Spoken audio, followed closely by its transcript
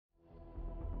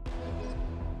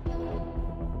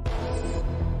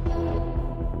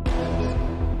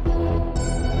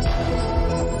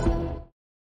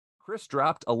Chris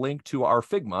dropped a link to our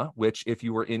Figma, which if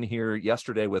you were in here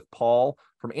yesterday with Paul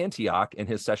from Antioch in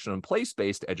his session on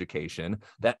place-based education,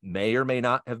 that may or may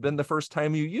not have been the first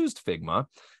time you used Figma.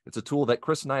 It's a tool that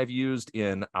Chris and I have used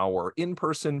in our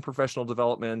in-person professional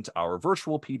development, our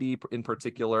virtual PD in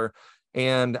particular.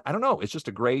 And I don't know, it's just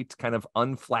a great kind of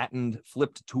unflattened,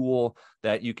 flipped tool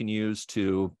that you can use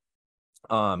to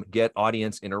get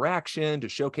audience interaction, to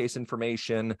showcase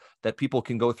information that people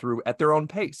can go through at their own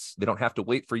pace. They don't have to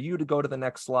wait for you to go to the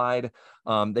next slide.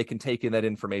 They can take in that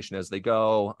information as they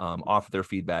go, offer their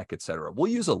feedback, etc.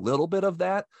 We'll use a little bit of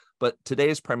that, but today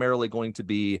is primarily going to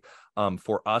be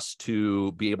for us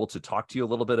to be able to talk to you a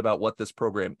little bit about what this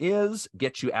program is,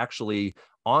 get you actually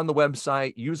on the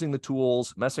website, using the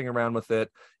tools, messing around with it,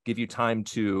 give you time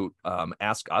to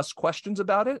ask us questions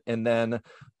about it. And then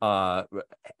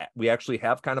we actually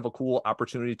have kind of a cool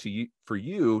opportunity for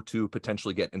you to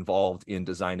potentially get involved in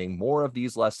designing more of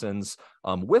these lessons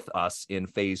with us in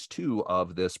phase 2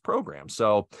 of this program.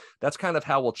 So that's kind of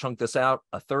how we'll chunk this out.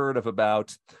 A third of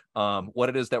about what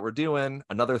it is that we're doing,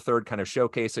 another third kind of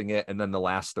showcasing it, and then the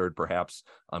last third perhaps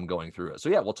going through it. So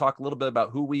yeah, we'll talk a little bit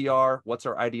about who we are, what's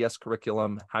our IDS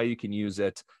curriculum, how you can use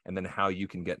it, and then how you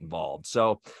can get involved.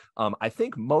 So I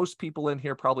think most people in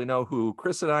here probably know who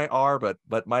Chris and I are, but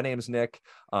my name's Nick.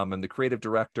 I'm the creative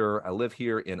director. I live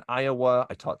here in Iowa.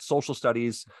 I taught social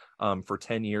studies for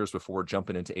 10 years before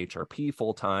jumping into HRP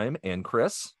full-time. And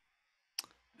Chris?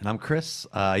 And I'm Chris.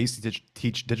 I used to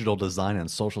teach digital design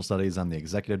and social studies. I'm the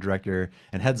executive director.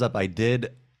 And heads up, I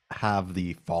did have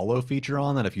the follow feature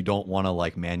on that. If you don't want to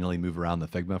like manually move around the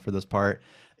Figma for this part,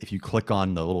 if you click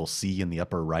on the little C in the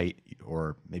upper right,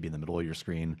 or maybe in the middle of your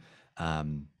screen,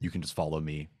 you can just follow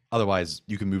me. Otherwise,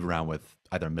 you can move around with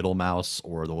either middle mouse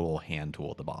or the little hand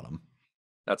tool at the bottom.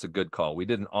 That's a good call. We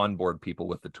didn't onboard people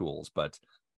with the tools, but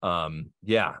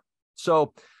yeah.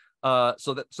 So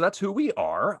that's who we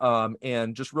are.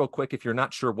 And just real quick, if you're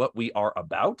not sure what we are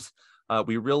about,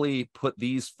 we really put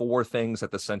these 4 things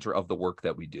at the center of the work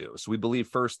that we do. So we believe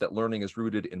first that learning is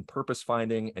rooted in purpose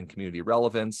finding and community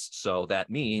relevance. So that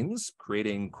means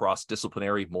creating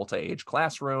cross-disciplinary multi-age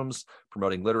classrooms,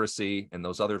 promoting literacy, and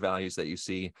those other values that you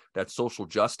see. That social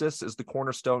justice is the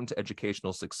cornerstone to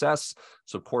educational success.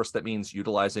 So of course, that means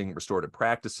utilizing restorative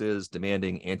practices,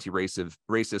 demanding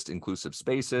anti-racist inclusive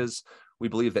spaces. We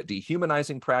believe that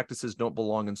dehumanizing practices don't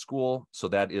belong in school. So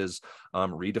that is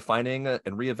redefining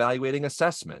and reevaluating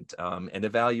assessment and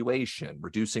evaluation,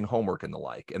 reducing homework and the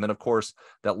like. And then, of course,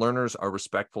 that learners are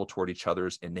respectful toward each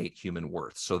other's innate human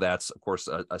worth. So that's, of course,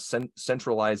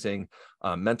 centralizing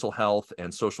mental health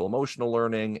and social emotional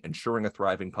learning, ensuring a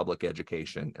thriving public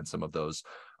education, and some of those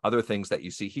other things that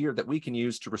you see here that we can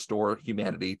use to restore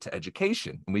humanity to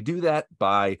education. And we do that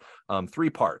by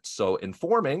 3 parts. So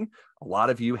informing, a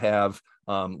lot of you have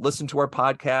listened to our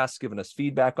podcast, given us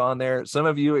feedback on there. Some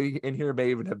of you in here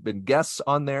may even have been guests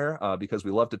on there because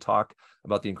we love to talk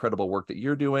about the incredible work that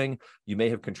you're doing. You may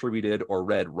have contributed or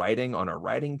read writing on our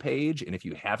writing page. And if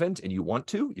you haven't and you want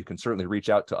to, you can certainly reach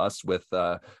out to us with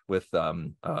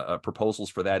proposals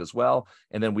for that as well.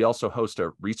 And then we also host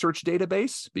a research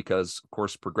database because, of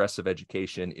course, progressive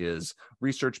education is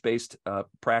research-based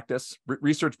practice,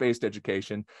 research-based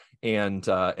education. And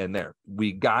there,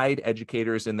 we guide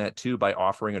educators in that too by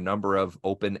offering a number of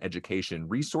open education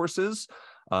resources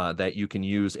that you can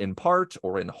use in part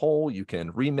or in whole. You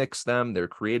can remix them. They're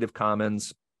Creative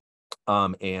Commons.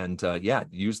 Yeah,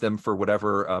 use them for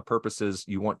whatever purposes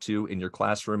you want to in your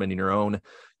classroom and in your own,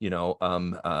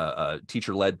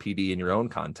 teacher-led PD in your own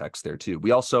context there too.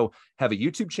 We also have a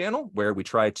YouTube channel where we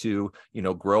try to,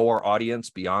 grow our audience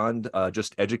beyond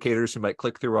just educators who might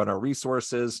click through on our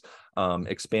resources,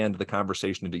 expand the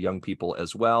conversation into young people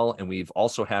as well. And we've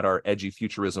also had our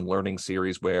Edufuturism learning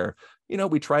series where,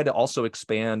 we try to also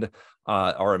expand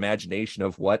our imagination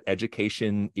of what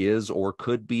education is or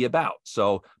could be about.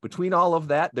 So between all of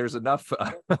that, there's enough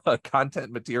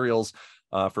content materials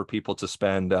for people to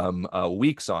spend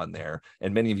weeks on there.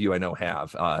 And many of you I know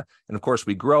have. And of course,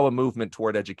 we grow a movement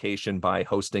toward education by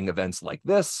hosting events like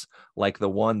this, like the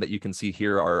one that you can see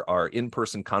here, our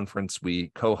in-person conference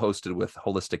we co-hosted with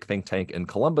Holistic Think Tank in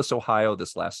Columbus, Ohio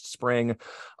this last spring.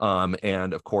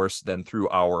 And of course, then through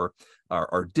our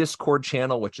Discord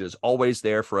channel, which is always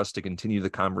there for us to continue the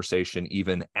conversation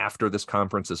even after this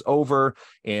conference is over.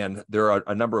 And there are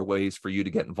a number of ways for you to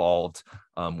get involved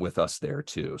with us there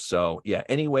too. So yeah,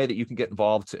 any way that you can get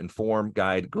involved to inform,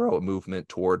 guide, grow a movement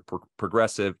toward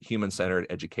progressive, human-centered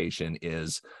education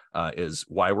is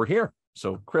why we're here.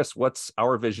 So Chris, what's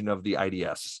our vision of the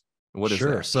IDS? What is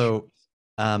Sure. that? So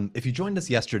If you joined us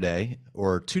yesterday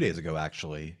or 2 days ago,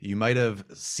 actually, you might have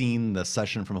seen the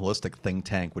session from Holistic Think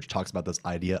Tank, which talks about this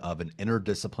idea of an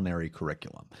interdisciplinary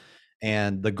curriculum.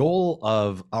 And the goal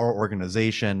of our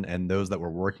organization and those that we're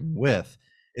working with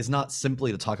is not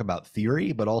simply to talk about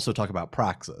theory, but also talk about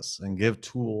praxis and give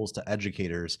tools to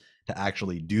educators to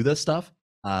actually do this stuff.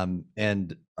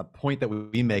 And a point that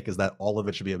we make is that all of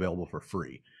it should be available for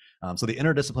free. So the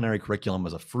interdisciplinary curriculum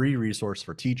is a free resource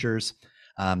for teachers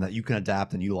that you can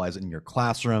adapt and utilize in your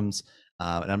classrooms.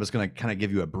 And I'm just going to kind of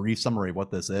give you a brief summary of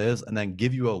what this is, and then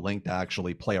give you a link to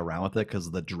actually play around with it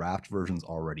because the draft version's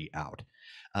already out.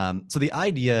 So the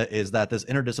idea is that this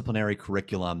interdisciplinary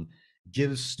curriculum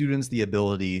gives students the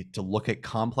ability to look at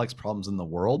complex problems in the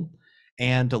world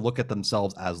and to look at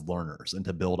themselves as learners and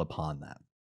to build upon that.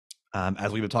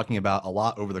 As we've been talking about a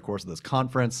lot over the course of this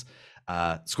conference,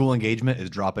 school engagement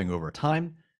is dropping over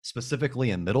time,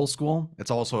 specifically in middle school. It's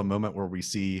also a moment where we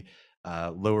see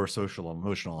lower social and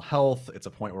emotional health. It's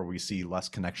a point where we see less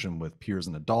connection with peers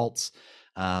and adults.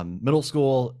 Middle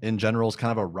school in general is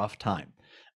kind of a rough time.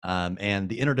 And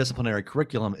the interdisciplinary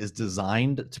curriculum is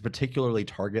designed to particularly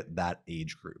target that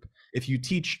age group. If you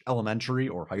teach elementary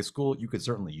or high school, you could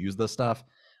certainly use this stuff,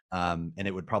 and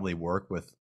it would probably work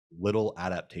with little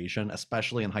adaptation,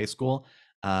 especially in high school.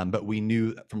 But we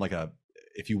knew from like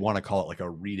if you want to call it like a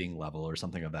reading level or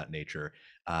something of that nature,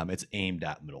 it's aimed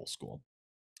at middle school.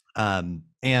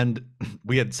 And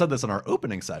we had said this in our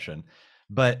opening session,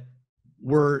 but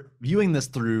we're viewing this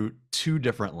through two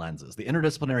different lenses. The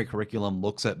interdisciplinary curriculum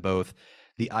looks at both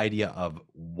the idea of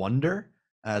wonder,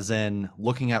 as in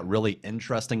looking at really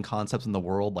interesting concepts in the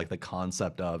world, like the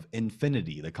concept of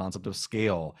infinity, the concept of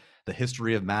scale, the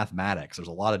history of mathematics. There's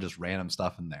a lot of just random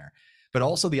stuff in there, but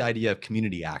also the idea of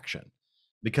community action,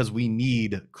 because we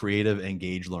need creative,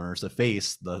 engaged learners to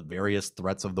face the various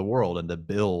threats of the world and to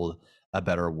build a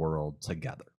better world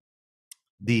together.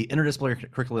 The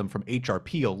interdisciplinary curriculum from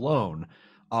HRP alone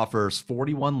offers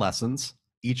 41 lessons.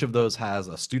 Each of those has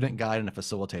a student guide and a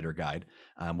facilitator guide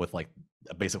with like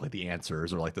basically the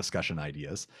answers or like discussion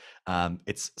ideas.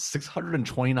 It's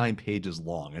 629 pages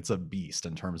long. It's a beast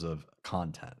in terms of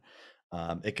content.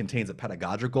 It contains a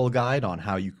pedagogical guide on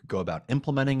how you could go about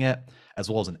implementing it, as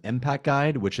well as an impact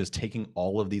guide, which is taking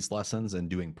all of these lessons and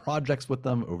doing projects with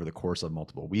them over the course of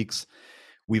multiple weeks.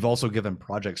 We've also given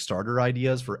project starter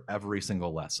ideas for every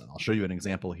single lesson. I'll show you an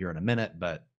example here in a minute,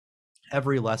 but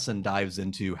every lesson dives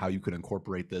into how you could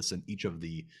incorporate this in each of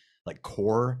the like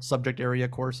core subject area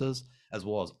courses, as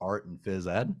well as art and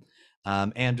phys ed,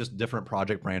 and just different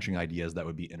project branching ideas that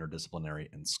would be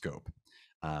interdisciplinary in scope.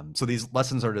 So these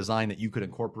lessons are designed that you could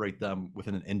incorporate them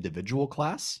within an individual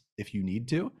class if you need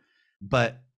to,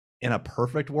 but in a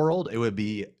perfect world, it would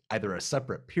be either a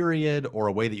separate period or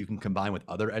a way that you can combine with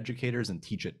other educators and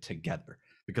teach it together.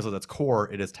 Because at its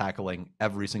core, it is tackling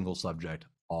every single subject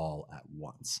all at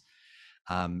once.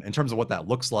 In terms of what that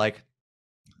looks like,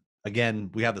 again,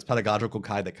 we have this pedagogical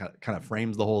guide that kind of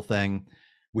frames the whole thing.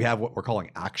 We have what we're calling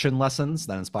action lessons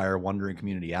that inspire wonder and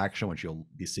community action, which you'll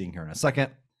be seeing here in a second.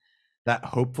 That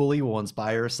hopefully will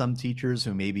inspire some teachers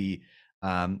who maybe,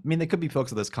 they could be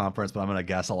folks at this conference, but I'm going to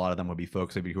guess a lot of them would be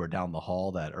folks maybe who are down the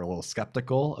hall that are a little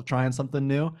skeptical of trying something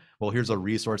new. Well, here's a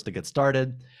resource to get started.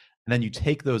 And then you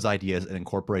take those ideas and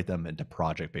incorporate them into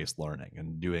project-based learning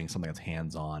and doing something that's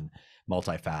hands-on,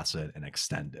 multifaceted, and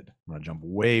extended. I'm going to jump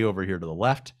way over here to the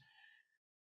left.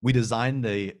 We designed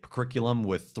the curriculum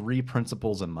with 3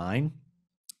 principles in mind.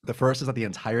 The first is that the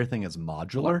entire thing is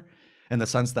modular in the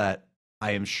sense that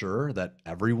I am sure that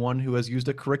everyone who has used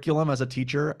a curriculum as a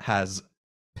teacher has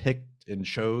picked and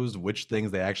chose which things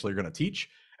they actually are going to teach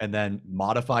and then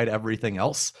modified everything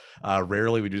else.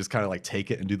 Rarely we just kind of like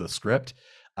take it and do the script.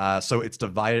 So it's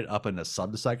divided up into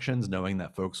subsections, knowing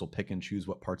that folks will pick and choose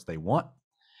what parts they want.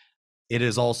 It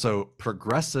is also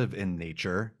progressive in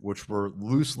nature, which we're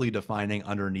loosely defining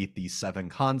underneath these 7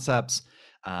 concepts.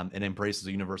 It embraces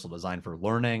a universal design for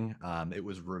learning. It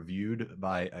was reviewed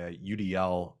by a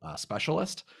UDL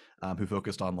specialist who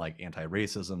focused on like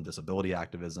anti-racism, disability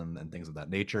activism, and things of that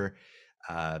nature.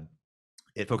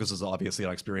 It focuses obviously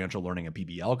on experiential learning and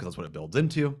PBL because that's what it builds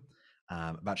into.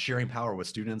 About sharing power with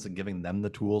students and giving them the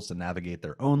tools to navigate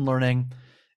their own learning.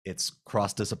 It's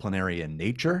cross-disciplinary in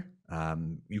nature.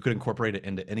 You could incorporate it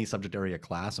into any subject area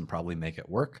class and probably make it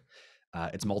work.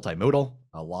 It's multimodal.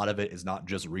 A lot of it is not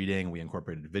just reading. We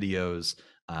incorporated videos.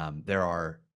 There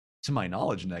are, to my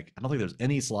knowledge, Nick, I don't think there's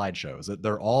any slideshows.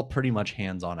 They're all pretty much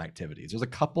hands-on activities. There's a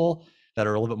couple that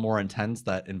are a little bit more intense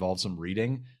that involve some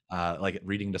reading, like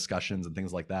reading discussions and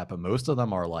things like that. But most of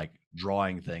them are like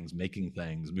drawing things, making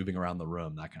things, moving around the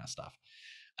room, that kind of stuff.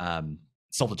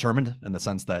 self-determined in the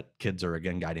sense that kids are,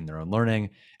 again, guiding their own learning.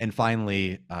 And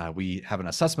finally, we have an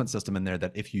assessment system in there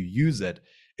that, if you use it,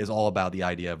 is all about the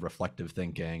idea of reflective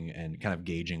thinking and kind of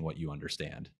gauging what you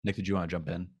understand. Nick, did you want to jump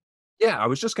in? Yeah, I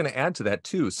was just going to add to that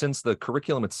too. Since the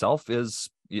curriculum itself is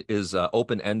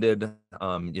open-ended,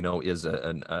 is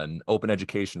an open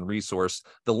education resource.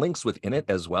 The links within it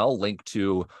as well link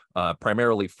to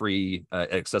primarily free,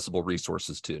 accessible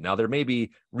resources too. Now there may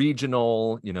be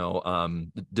regional,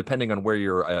 depending on where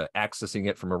you're accessing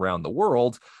it from around the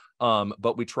world.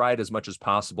 But we tried as much as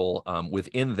possible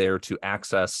within there to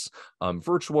access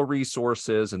virtual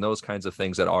resources and those kinds of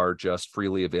things that are just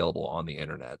freely available on the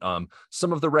internet.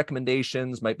 Some of the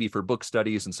recommendations might be for book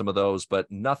studies and some of those, but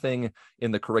nothing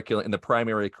in the curriculum, in the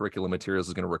primary curriculum materials,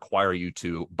 is going to require you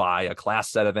to buy a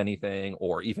class set of anything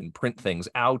or even print things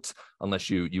out unless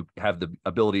you have the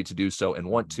ability to do so and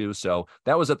want to. So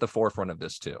that was at the forefront of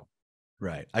this too.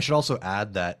 Right. I should also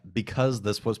add that because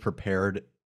this was prepared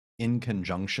in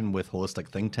conjunction with Holistic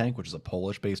Think Tank, which is a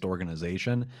Polish-based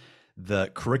organization, the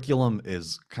curriculum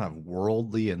is kind of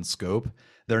worldly in scope.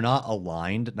 They're not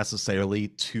aligned necessarily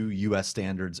to US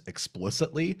standards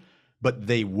explicitly, but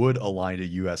they would align to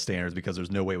US standards because there's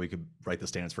no way we could write the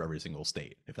standards for every single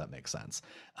state, if that makes sense.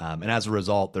 And as a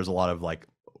result, there's a lot of like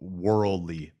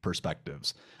worldly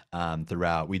perspectives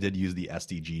throughout. We did use the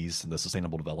SDGs, the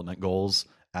Sustainable Development Goals,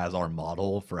 as our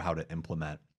model for how to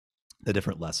implement the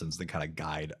different lessons that kind of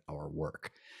guide our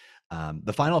work.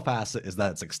 The final facet is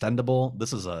that it's extendable.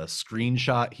 This is a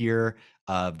screenshot here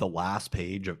of the last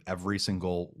page of every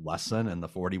single lesson in the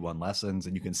 41 lessons.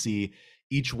 And you can see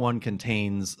each one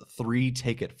contains 3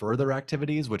 take it further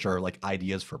activities, which are like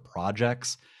ideas for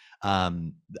projects.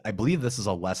 I believe this is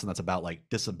a lesson that's about like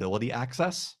disability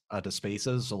access to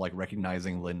spaces. So like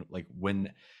recognizing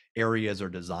when areas are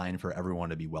designed for everyone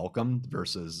to be welcomed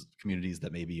versus communities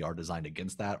that maybe are designed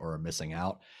against that or are missing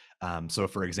out. So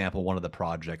for example, one of the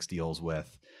projects deals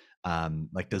with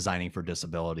like designing for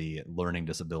disability, learning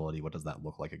disability, what does that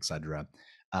look like, etc.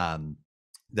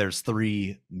 There's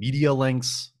 3 media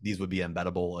links. These would be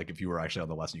embeddable. Like if you were actually on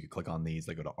the lesson, you could click on these.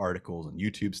 They go to articles and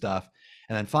YouTube stuff.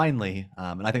 And then finally,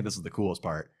 and I think this is the coolest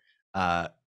part,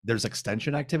 there's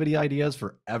extension activity ideas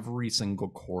for every single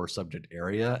core subject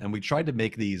area. And we tried to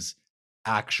make these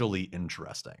actually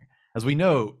interesting. As we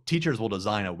know, teachers will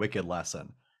design a wicked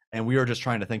lesson. And we were just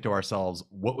trying to think to ourselves,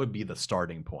 what would be the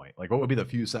starting point? Like, what would be the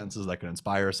few sentences that could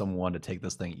inspire someone to take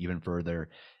this thing even further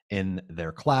in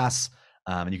their class?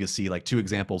 And you can see like 2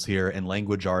 examples here. In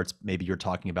language arts, maybe you're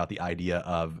talking about the idea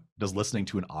of, does listening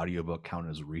to an audiobook count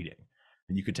as reading?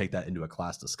 And you could take that into a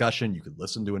class discussion. You could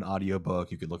listen to an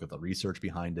audiobook. You could look at the research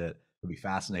behind it. It would be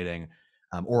fascinating.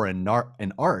 Or in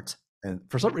art, and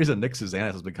for some reason, Nick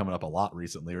Susanis has been coming up a lot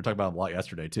recently. We were talking about him a lot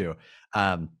yesterday too.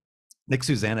 Nick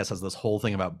Susanis has this whole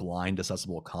thing about blind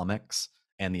accessible comics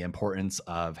and the importance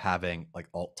of having like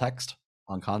alt text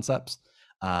on concepts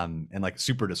and like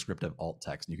super descriptive alt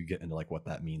text. And you could get into like what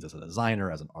that means as a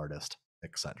designer, as an artist,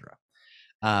 etc.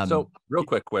 So real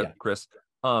quick, Yeah. Chris.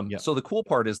 Yeah. So the cool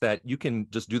part is that you can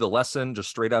just do the lesson just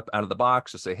straight up out of the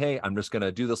box. Just say, hey, I'm just going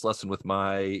to do this lesson with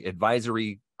my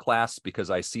advisory class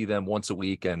because I see them once a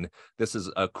week. And this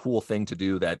is a cool thing to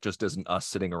do that just isn't us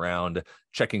sitting around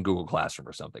checking Google Classroom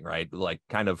or something, right? Like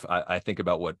kind of, I think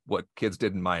about what kids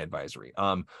did in my advisory.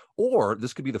 Or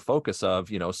this could be the focus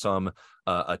of, some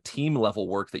a team level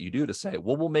work that you do to say,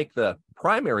 well, we'll make the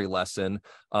primary lesson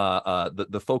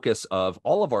the focus of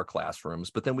all of our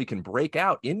classrooms, but then we can break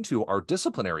out into our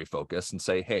disciplinary focus and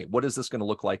say, hey, what is this going to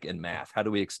look like in math? How do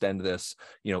we extend this,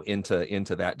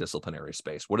 into that disciplinary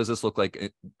space? What does this look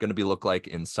like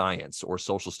in science or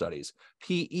social studies,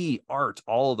 PE, art,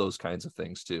 all of those kinds of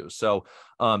things too. So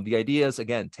the idea is,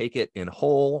 again, take it in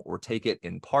whole or take it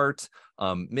in part,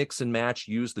 mix and match,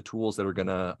 use the tools that are going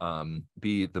to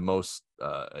be the most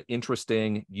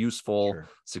interesting, useful,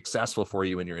 successful for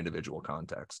you in your individual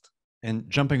context. And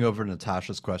jumping over to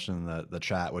Natasha's question in the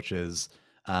chat, which is,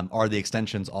 are the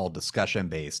extensions all discussion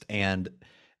based? And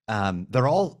they're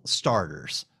all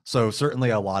starters. So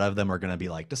certainly a lot of them are going to be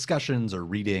like discussions or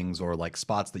readings or like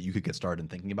spots that you could get started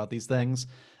thinking about these things.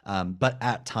 But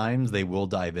at times they will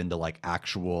dive into like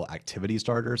actual activity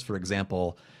starters. For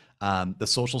example, the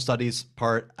social studies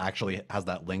part actually has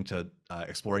that link to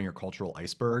exploring your cultural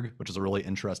iceberg, which is a really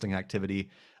interesting activity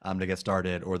to get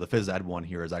started. Or the phys ed one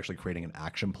here is actually creating an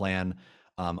action plan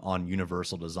on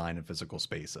universal design in physical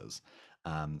spaces.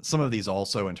 Some of these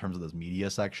also, in terms of this media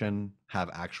section,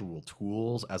 have actual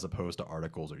tools as opposed to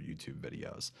articles or YouTube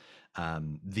videos.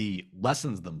 The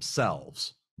lessons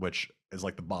themselves, which is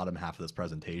like the bottom half of this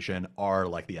presentation, are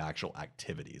like the actual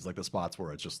activities, like the spots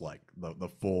where it's just like the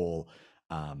full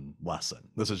lesson.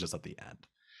 This is just at the end.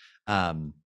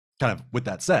 Kind of with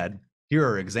that said, here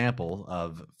are example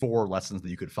of 4 lessons that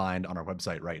you could find on our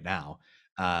website right now,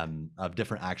 of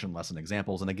different action lesson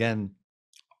examples. And again,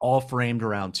 all framed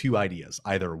around 2 ideas,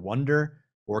 either wonder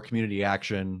or community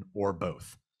action or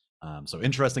both. So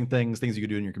interesting things you could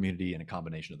do in your community, and a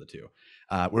combination of the 2.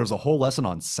 There's a whole lesson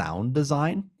on sound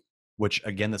design, which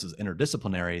again, this is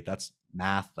interdisciplinary. That's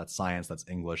math, that's science, that's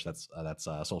English, that's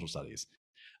social studies.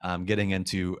 Getting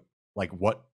into like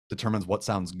what determines what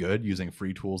sounds good using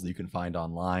free tools that you can find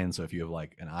online. So if you have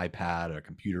like an iPad or a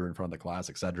computer in front of the class,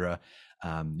 etc.,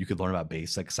 you could learn about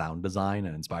basic sound design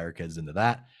and inspire kids into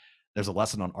that. There's a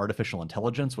lesson on artificial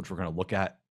intelligence, which we're going to look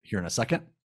at here in a second.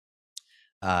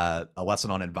 A lesson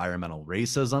on environmental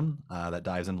racism that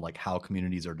dives into like how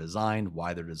communities are designed,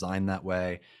 why they're designed that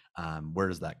way, where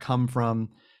does that come from.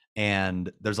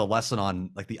 And there's a lesson on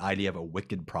like the idea of a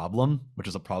wicked problem, which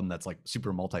is a problem that's like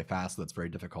super multifaceted, that's very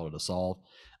difficult to solve,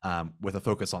 with a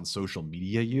focus on social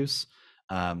media use.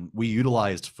 We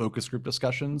utilized focus group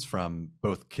discussions from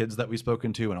both kids that we've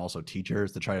spoken to and also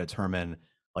teachers to try to determine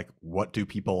like what do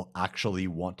people actually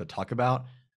want to talk about.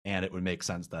 And it would make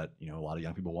sense that, you know, a lot of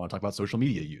young people want to talk about social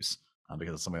media use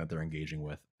because it's something that they're engaging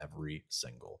with every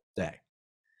single day.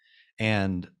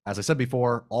 And as I said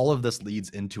before, all of this leads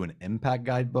into an impact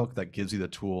guidebook that gives you the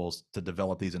tools to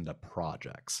develop these into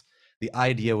projects. The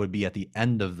idea would be at the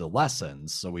end of the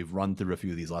lessons, so we've run through a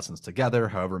few of these lessons together,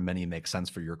 however many make sense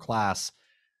for your class,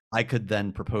 I could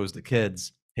then propose to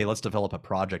kids, hey, let's develop a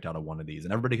project out of one of these,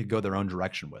 and everybody could go their own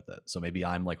direction with it. So maybe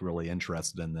I'm like really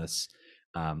interested in this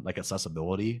like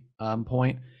accessibility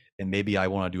point, and maybe I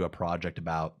want to do a project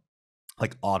about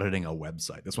like auditing a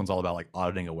website. This one's all about like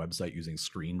auditing a website using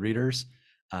screen readers.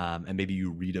 And maybe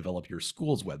you redevelop your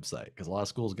school's website, because a lot of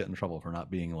schools get in trouble for not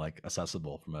being like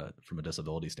accessible from a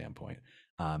disability standpoint.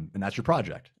 And that's your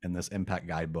project. And this impact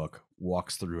guidebook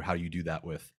walks through how you do that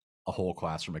with a whole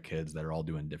classroom of kids that are all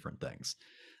doing different things.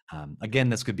 Again,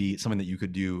 this could be something that you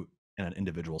could do in an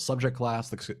individual subject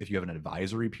class. If you have an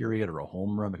advisory period or a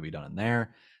homeroom, it could be done in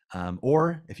there.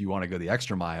 Or if you want to go the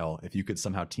extra mile, if you could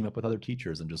somehow team up with other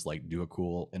teachers and just like do a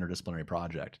cool interdisciplinary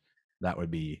project, that would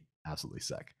be absolutely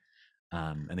sick.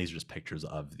 And these are just pictures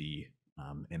of the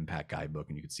impact guidebook,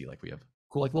 and you can see like we have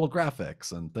cool like little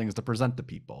graphics and things to present to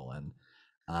people.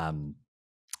 And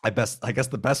I guess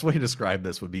the best way to describe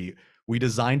this would be we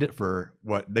designed it for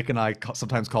what Nick and I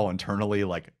sometimes call internally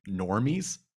like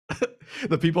normies.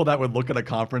 The people that would look at a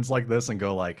conference like this and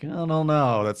go like, I don't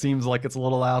know, that seems like it's a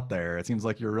little out there. It seems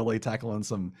like you're really tackling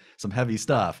some heavy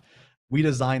stuff. We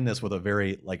designed this with a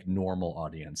very like normal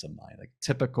audience in mind, like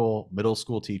typical middle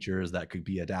school teachers that could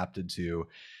be adapted to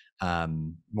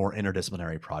more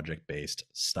interdisciplinary project-based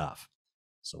stuff.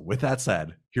 So with that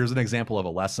said, here's an example of a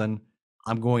lesson.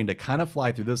 I'm going to kind of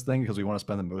fly through this thing because we want to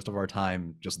spend the most of our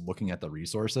time just looking at the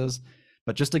resources.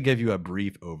 But just to give you a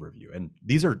brief overview, and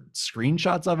these are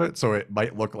screenshots of it, so it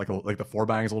might look like the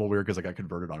formatting is a little weird because it got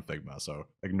converted on Figma, so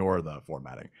ignore the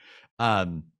formatting.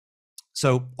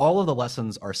 So all of the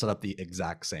lessons are set up the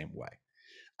exact same way.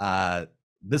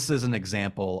 This is an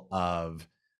example of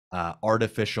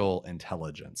artificial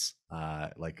intelligence,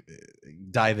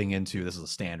 diving into, this is a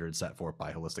standard set forth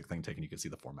by Holistic Think Tank, and you can see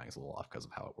the formatting is a little off because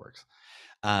of how it works.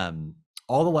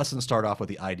 All the lessons start off with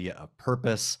the idea of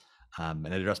purpose. And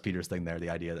it addressed Peter's thing there, the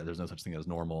idea that there's no such thing as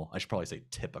normal. I should probably say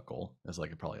typical is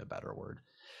like probably a better word.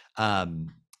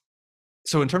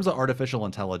 So in terms of artificial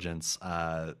intelligence,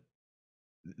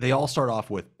 they all start off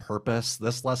with purpose.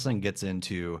 This lesson gets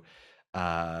into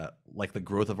like the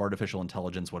growth of artificial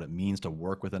intelligence, what it means to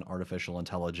work with an artificial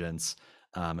intelligence,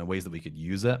 and ways that we could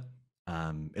use it.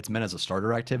 It's meant as a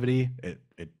starter activity.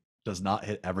 It does not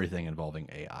hit everything involving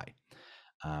AI.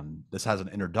 This has an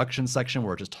introduction section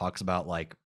where it just talks about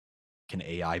like, can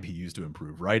AI be used to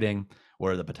improve writing?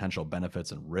 What are the potential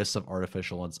benefits and risks of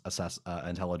artificial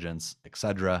intelligence,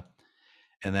 etc.?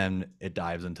 And then it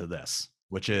dives into this,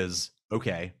 which is,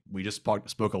 okay, we just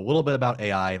spoke a little bit about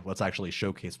AI. Let's actually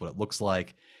showcase what it looks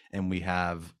like. And we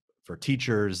have, for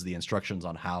teachers, the instructions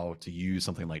on how to use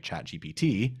something like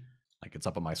ChatGPT. Like it's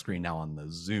up on my screen now on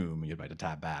the Zoom. You might have to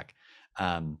tap back.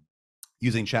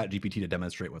 Using ChatGPT to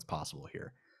demonstrate what's possible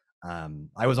here.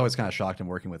 I was always kind of shocked in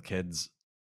working with kids.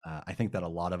 I think that a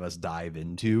lot of us dive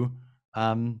into,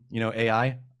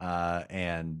 AI,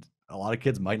 and a lot of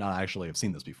kids might not actually have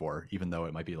seen this before, even though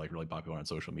it might be like really popular on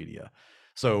social media.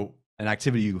 So an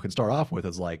activity you can start off with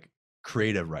is like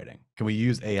creative writing. Can we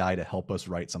use AI to help us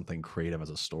write something creative as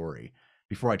a story?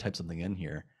 Before I type something in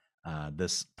here,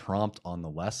 this prompt on the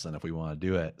lesson, if we want to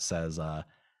do it, says,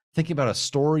 thinking about a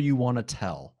story you want to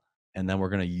tell. and then we're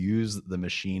going to use the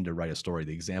machine to write a story.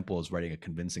 The example is writing a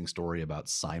convincing story about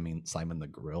Simon the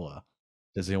gorilla.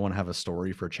 Does anyone have a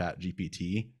story for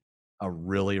ChatGPT? A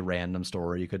really random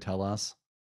story you could tell us?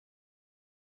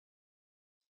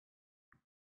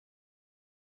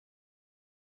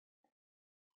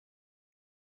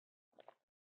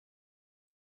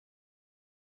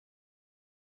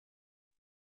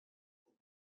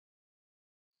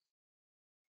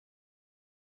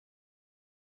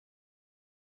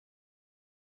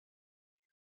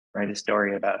 Write a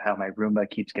story about how my Roomba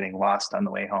keeps getting lost on the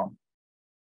way home.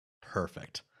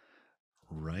 Perfect.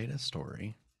 Write a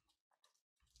story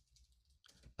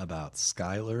about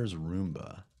Skylar's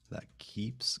Roomba that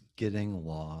keeps getting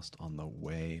lost on the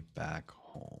way back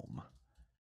home.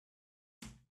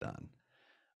 Done.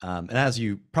 And as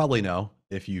you probably know,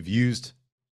 if you've used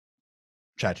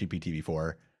ChatGPT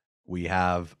before, we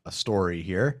have a story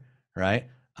here, right?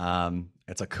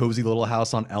 It's a cozy little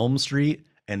house on Elm Street,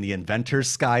 and the inventor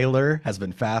Skylar has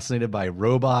been fascinated by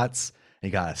robots. And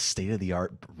he got a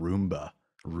state-of-the-art Roomba,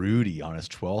 Rudy, on his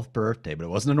 12th birthday, but it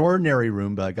wasn't an ordinary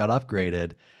Roomba. It got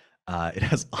upgraded. It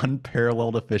has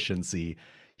unparalleled efficiency.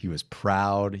 He was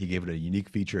proud. He gave it a unique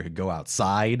feature. It could go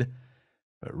outside,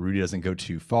 but Rudy doesn't go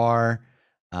too far.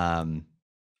 On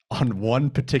one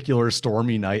particular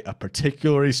stormy night, a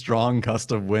particularly strong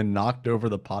gust of wind knocked over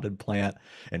the potted plant,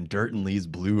 and dirt and leaves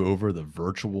blew over the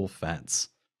virtual fence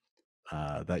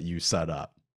that you set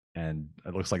up. And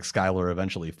it looks like Skylar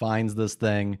eventually finds this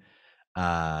thing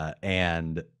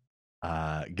and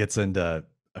gets into,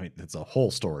 I mean, it's a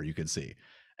whole story you could see.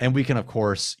 And we can, of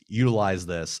course, utilize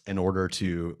this in order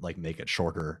to like make it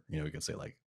shorter. You know, we can say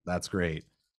like, that's great,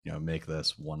 you know, make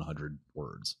this 100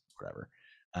 words, whatever.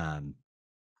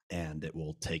 And it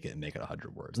will take it and make it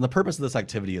 100 words. And the purpose of this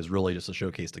activity is really just to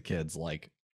showcase to kids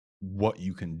like what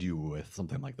you can do with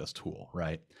something like this tool,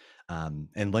 right?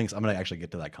 And links, I'm going to actually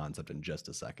get to that concept in just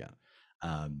a second,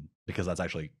 because that's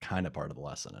actually kind of part of the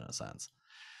lesson in a sense.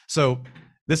 So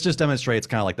this just demonstrates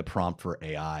kind of like the prompt for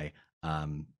AI.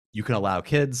 You can allow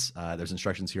kids, there's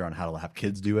instructions here on how to have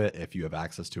kids do it if you have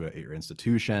access to it at your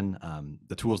institution.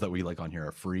 The tools that we like on here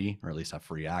are free, or at least have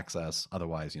free access.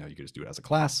 Otherwise, you know, you could just do it as a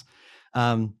class.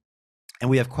 And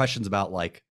we have questions about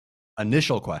like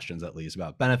initial questions, at least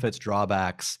about benefits,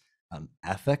 drawbacks,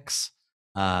 ethics.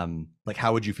 Like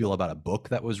how would you feel about a book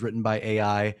that was written by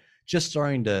AI? Just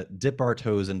starting to dip our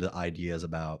toes into ideas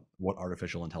about what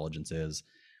artificial intelligence is,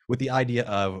 with the idea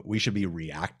of we should be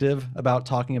reactive about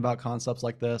talking about concepts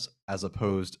like this, as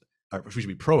opposed, or we should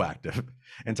be proactive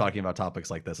in talking about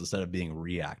topics like this instead of being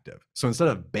reactive. So instead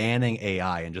of banning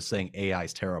AI and just saying AI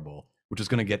is terrible, which is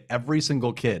going to get every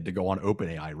single kid to go on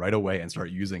OpenAI right away and start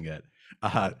using it,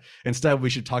 instead we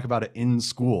should talk about it in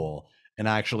school and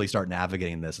actually start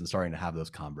navigating this and starting to have those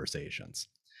conversations.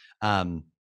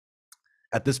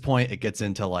 At this point, it gets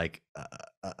into like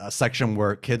a section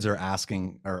where kids are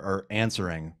asking or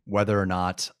answering whether or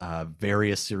not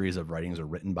various series of writings are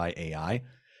written by AI.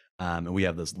 And we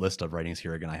have this list of writings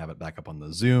here. Again, I have it back up on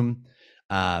the Zoom.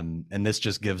 And this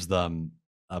just gives them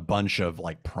a bunch of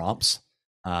like prompts.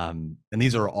 And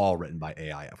these are all written by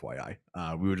AI,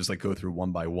 FYI. We would just like go through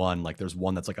one by one. Like there's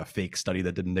one that's like a fake study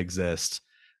that didn't exist.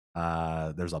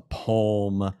 There's a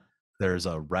poem. There's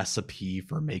a recipe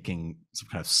for making some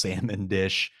kind of salmon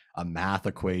dish, a math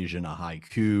equation, a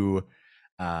haiku,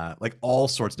 like all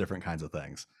sorts of different kinds of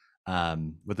things,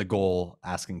 with the goal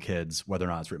asking kids whether or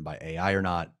not it's written by AI or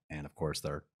not. And of course,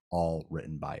 they're all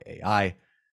written by AI.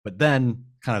 But then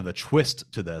kind of the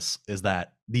twist to this is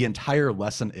that the entire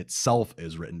lesson itself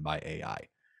is written by AI,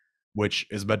 which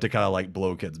is meant to kind of like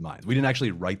blow kids' minds. We didn't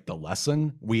actually write the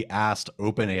lesson. We asked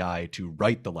OpenAI to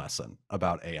write the lesson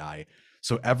about AI.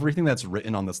 So everything that's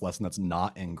written on this lesson that's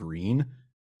not in green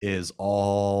is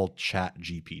all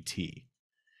ChatGPT.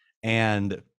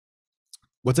 And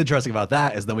what's interesting about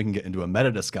that is then we can get into a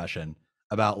meta discussion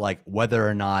about like whether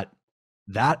or not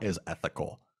that is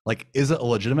ethical. Like, is it a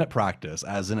legitimate practice?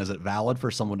 As in, is it valid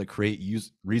for someone to create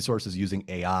resources using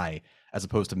AI as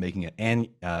opposed to making it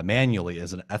manually?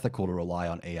 Is it ethical to rely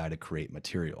on AI to create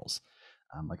materials?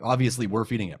 Like, obviously, we're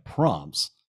feeding it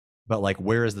prompts, but like,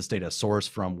 where is this data sourced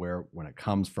from? When it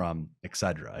comes from,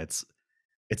 etc. I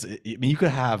mean, you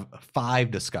could have 5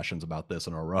 discussions about this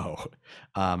in a row,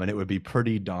 and it would be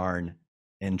pretty darn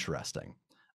interesting.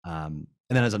 And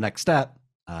then as a next step,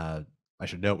 I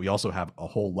should note, we also have a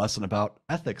whole lesson about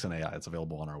ethics in AI that's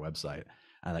available on our website,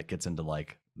 and that gets into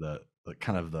like the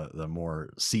kind of the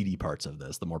more seedy parts of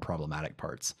this, the more problematic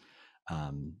parts,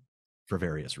 for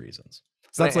various reasons.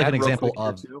 So that's like an example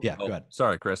of, yeah, go ahead.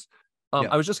 Sorry, Chris.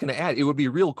 I was just going to add, it would be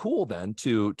real cool then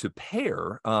to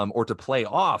pair or to play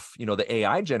off, the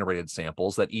AI generated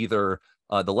samples that either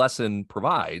the lesson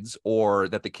provides or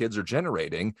that the kids are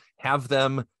generating, have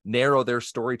them narrow their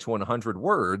story to 100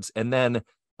 words, and then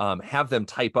have them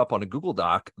type up on a Google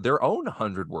Doc their own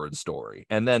 100-word story.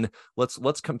 And then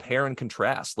let's compare and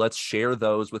contrast. Let's share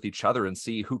those with each other and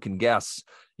see who can guess,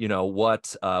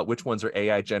 which ones are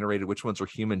AI generated, which ones are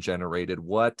human generated,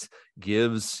 what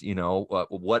gives,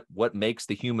 what makes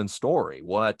the human story,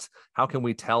 how can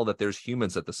we tell that there's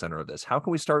humans at the center of this? How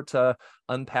can we start to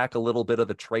unpack a little bit of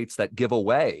the traits that give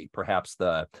away perhaps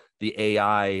the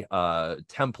AI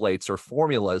templates or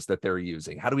formulas that they're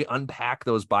using? How do we unpack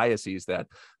those biases that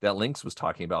Lynx was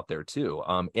talking about there too,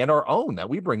 and our own that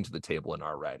we bring to the table in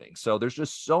our writing? So there's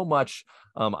just so much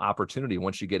opportunity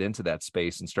once you get into that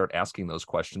space and start asking those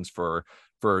questions for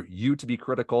you to be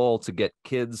critical, to get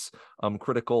kids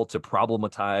critical, to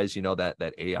problematize,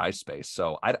 that AI space.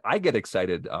 So I get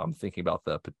excited thinking about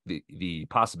the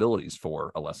possibilities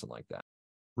for a lesson like that.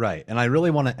 Right. And I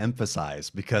really want to emphasize,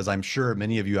 because I'm sure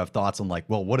many of you have thoughts on like,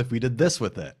 well, what if we did this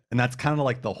with it? And that's kind of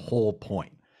like the whole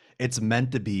point. It's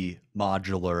meant to be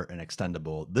modular and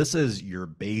extendable. This is your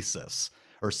basis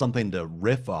or something to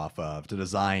riff off of to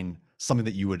design something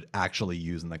that you would actually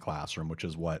use in the classroom, which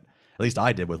is what at least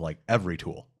I did with like every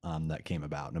tool that came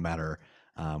about, no matter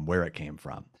where it came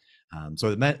from. So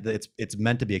it's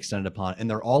meant to be extended upon, and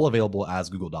they're all available as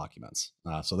Google documents.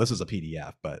 So this is a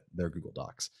PDF, but they're Google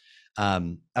Docs.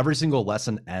 Every single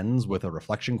lesson ends with a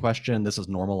reflection question. This is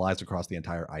normalized across the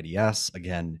entire IDS.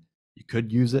 Again, you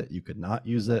could use it, you could not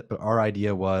use it, but our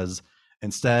idea was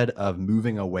instead of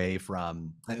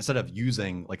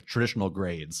using like traditional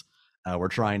grades, we're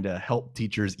trying to help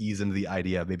teachers ease into the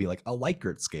idea of maybe like a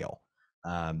Likert scale.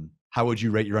 How would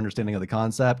you rate your understanding of the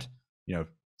concept?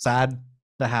 Sad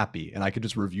to happy. And I could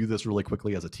just review this really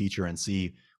quickly as a teacher and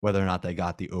see whether or not they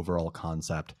got the overall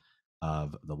concept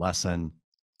of the lesson.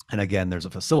 And again, there's a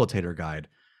facilitator guide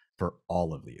for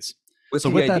all of these. With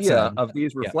the idea of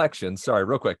these reflections, sorry,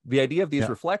 real quick, the idea of these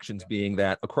reflections being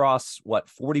that across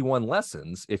 41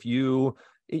 lessons, if you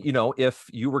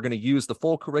were going to use the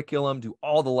full curriculum, do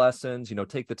all the lessons,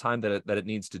 take the time that it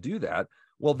needs to do that,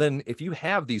 well, then if you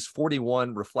have these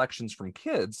 41 reflections from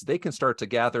kids, they can start to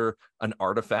gather an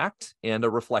artifact and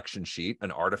a reflection sheet, an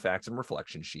artifact and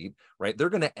reflection sheet, right? They're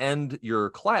going to end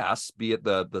your class, be it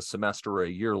the semester or a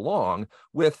year long,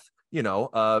 with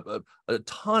a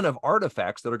ton of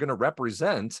artifacts that are going to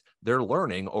represent their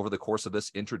learning over the course of this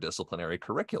interdisciplinary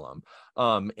curriculum.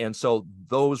 And so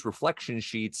those reflection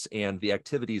sheets and the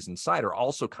activities inside are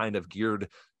also kind of geared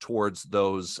towards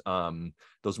those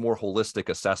more holistic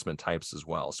assessment types as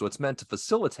well. So it's meant to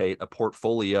facilitate a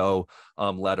portfolio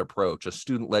led approach, a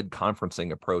student-led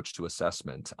conferencing approach to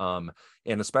assessment.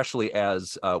 And especially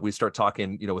as we start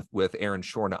talking, with Aaron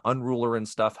Shorna, Unruler and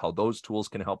stuff, how those tools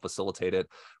can help facilitate it,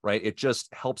 right? It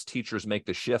just helps teachers make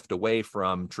the shift away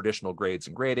from traditional grades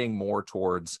and grading more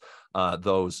towards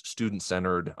those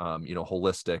student-centered,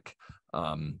 holistic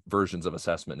versions of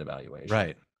assessment and evaluation.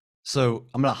 Right. So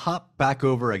I'm going to hop back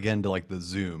over again to like the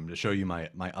Zoom to show you my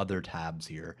other tabs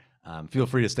here. Feel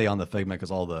free to stay on the Figma because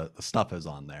all the stuff is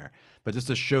on there. But just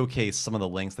to showcase some of the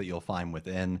links that you'll find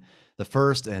within the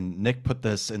first, and Nick put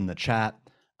this in the chat,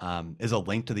 is a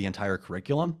link to the entire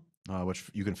curriculum, which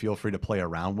you can feel free to play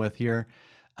around with here.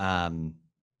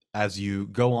 As you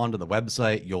go onto the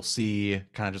website, you'll see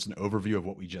kind of just an overview of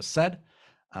what we just said.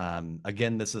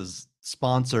 Again, this is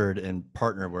sponsored and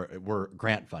partner, we're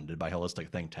grant funded by Holistic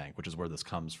Think Tank, which is where this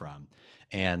comes from.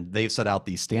 And they've set out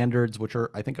these standards, which are,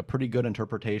 I think, a pretty good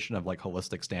interpretation of like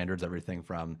holistic standards, everything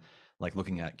from like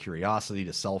looking at curiosity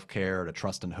to self-care to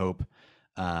trust and hope.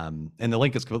 And the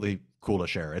link is completely cool to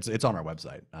share. It's on our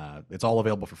website. It's all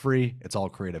available for free. It's all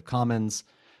Creative Commons.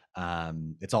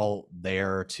 It's all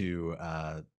there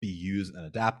to be used and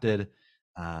adapted.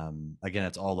 Again,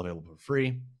 it's all available for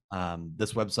free.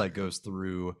 This website goes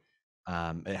through,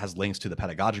 it has links to the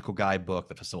pedagogical guidebook,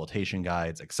 the facilitation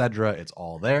guides, etc. It's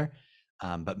all there.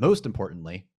 But most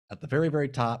importantly, at the very, very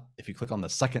top, if you click on the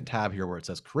second tab here where it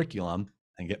says curriculum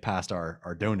and get past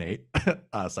our donate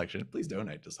section, please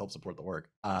donate, just help support the work.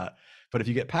 But if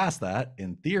you get past that,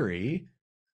 in theory,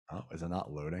 oh, is it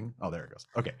not loading? Oh, there it goes.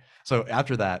 Okay. So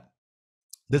after that,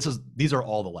 these are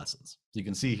all the lessons. You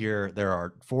can see here, there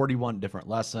are 41 different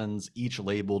lessons, each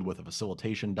labeled with a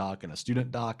facilitation doc and a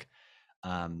student doc.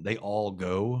 They all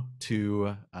go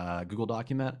to a Google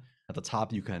document. At the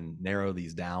top, you can narrow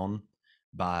these down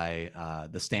by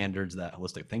the standards that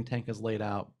Holistic Think Tank has laid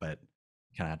out, but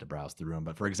you kind of have to browse through them.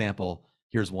 But for example,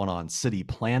 here's one on city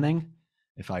planning.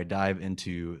 If I dive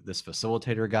into this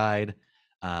facilitator guide,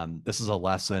 This is a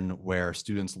lesson where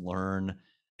students learn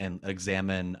and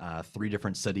examine 3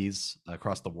 different cities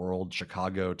across the world: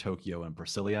 Chicago, Tokyo, and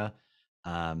Brasilia.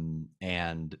 And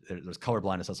there's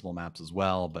colorblind accessible maps as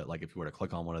well. But like, if you were to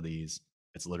click on one of these,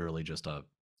 it's literally just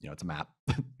it's a map.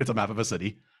 It's a map of a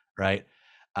city, right?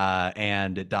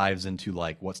 And it dives into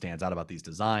like what stands out about these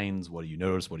designs, what do you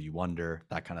notice, what do you wonder,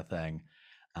 that kind of thing.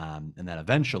 And then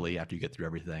eventually, after you get through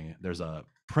everything, there's a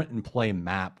print and play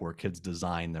map where kids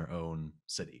design their own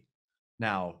city.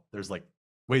 Now, there's like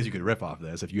ways you could riff off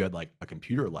this. If you had like a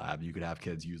computer lab, you could have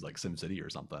kids use like SimCity or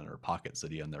something, or Pocket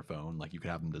City on their phone. Like, you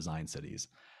could have them design cities,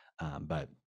 but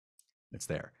it's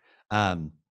there.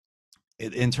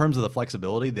 In terms of the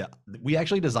flexibility, we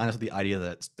actually designed this with the idea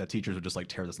that teachers would just like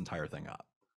tear this entire thing up.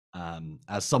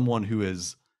 As someone who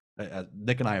is,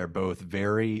 Nick and I are both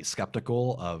very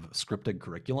skeptical of scripted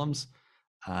curriculums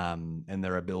and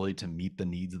their ability to meet the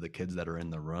needs of the kids that are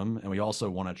in the room. And we also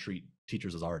want to treat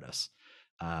teachers as artists.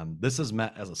 This is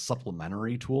meant as a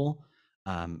supplementary tool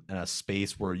and a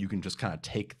space where you can just kind of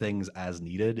take things as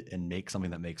needed and make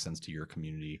something that makes sense to your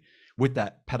community with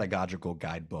that pedagogical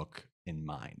guidebook in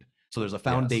mind. So there's a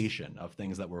foundation of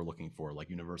things that we're looking for, like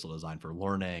universal design for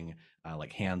learning,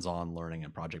 like hands-on learning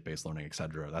and project-based learning, et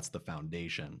cetera. That's the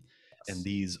foundation. And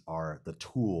these are the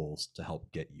tools to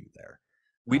help get you there.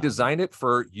 We designed it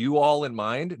for you all in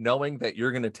mind, knowing that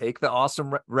you're going to take the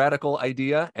awesome radical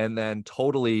idea and then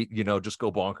totally, just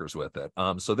go bonkers with it.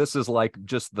 So this is like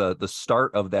just the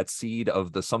start of that seed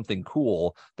of the something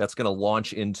cool that's going to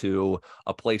launch into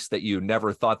a place that you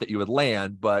never thought that you would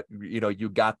land, but you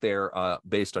got there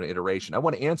based on iteration. I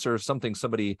want to answer something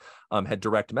somebody had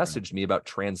direct messaged me about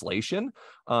translation,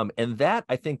 and that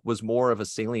I think was more of a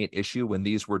salient issue when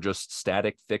these were just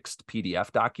static fixed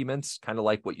PDF documents, kind of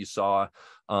like what you saw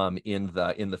in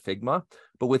the Figma.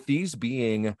 But with these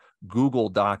being Google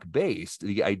Doc based,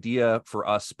 the idea for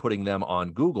us putting them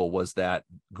on Google was that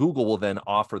Google will then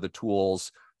offer the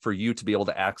tools for you to be able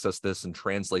to access this and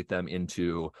translate them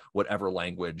into whatever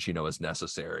language is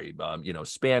necessary.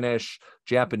 Spanish,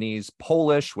 Japanese,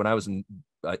 Polish. When I was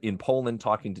in Poland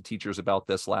talking to teachers about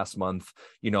this last month,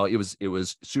 it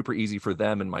was super easy for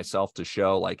them and myself to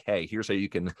show, like, hey, here's how you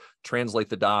can translate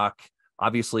the doc,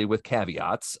 obviously with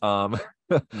caveats,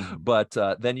 but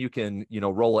then you can,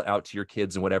 roll it out to your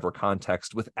kids in whatever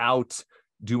context without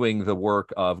doing the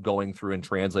work of going through and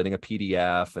translating a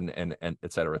PDF and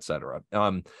et cetera, et cetera.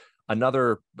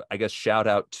 Another, I guess, shout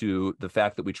out to the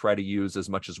fact that we try to use as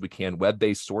much as we can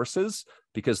web-based sources,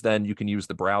 because then you can use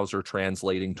the browser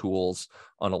translating tools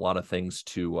on a lot of things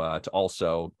to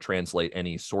also translate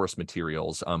any source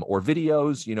materials or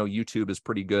videos. YouTube is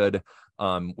pretty good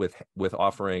with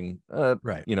offering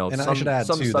right. And I should add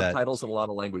some too subtitles in a lot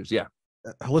of languages. Yeah.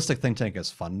 Holistic Think Tank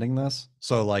is funding this.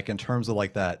 So like, in terms of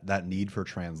like that need for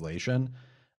translation,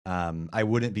 I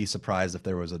wouldn't be surprised if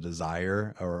there was a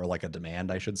desire, or like a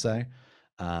demand, I should say,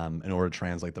 in order to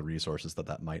translate the resources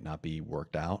that might not be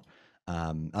worked out.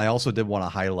 I also did want to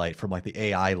highlight from like the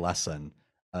AI lesson,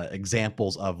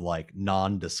 examples of like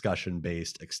non-discussion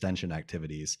based extension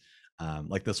activities.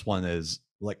 Like this one is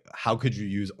like, how could you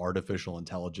use artificial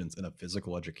intelligence in a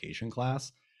physical education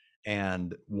class?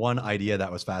 And one idea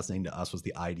that was fascinating to us was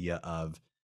the idea of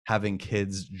having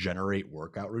kids generate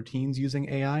workout routines using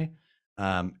AI,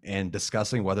 and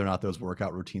discussing whether or not those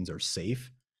workout routines are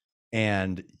safe.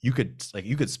 And you could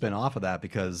spin off of that,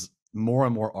 because more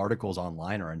and more articles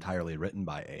online are entirely written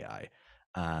by AI.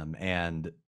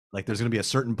 And like, there's going to be a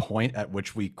certain point at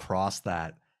which we cross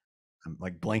that. I'm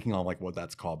like blanking on like what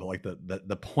that's called, but like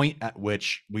the point at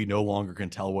which we no longer can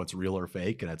tell what's real or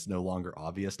fake, and it's no longer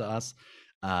obvious to us,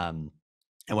 and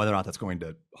whether or not that's going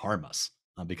to harm us,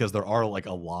 because there are like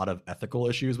a lot of ethical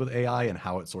issues with AI and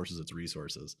how it sources its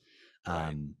resources.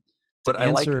 Right. But I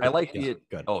like the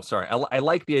I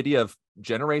like the idea of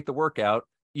generate the workout,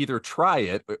 either try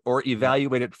it or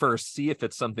evaluate it first, see if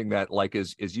it's something that like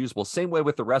is usable. Same way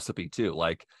with the recipe too,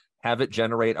 like have it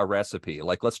generate a recipe,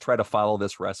 like let's try to follow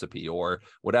this recipe or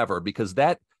whatever, because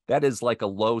that is like a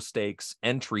low stakes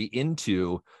entry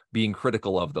into being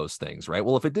critical of those things, right?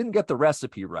 Well, if it didn't get the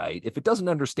recipe right, if it doesn't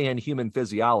understand human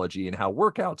physiology and how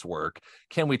workouts work,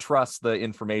 can we trust the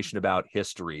information about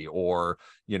history or,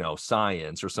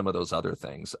 science or some of those other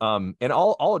things? And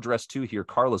I'll address too here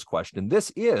Carla's question.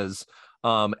 This is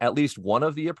at least one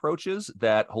of the approaches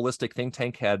that Holistic Think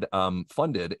Tank had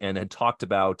funded and had talked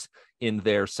about in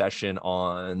their session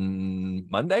on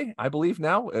Monday, I believe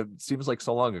now. It seems like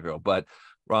so long ago, but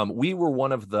we were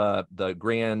one of the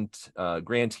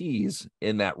grantees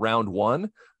in that round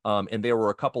one. And there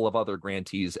were a couple of other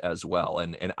grantees as well.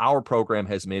 And our program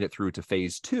has made it through to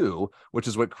phase 2, which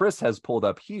is what Chris has pulled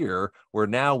up here, where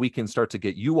now we can start to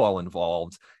get you all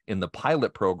involved in the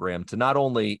pilot program to not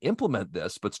only implement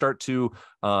this, but start to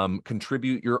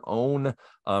contribute your own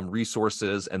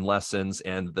resources and lessons.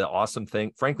 And the awesome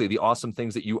thing, frankly, the awesome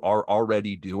things that you are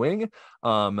already doing,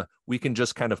 we can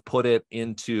just kind of put it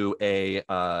into a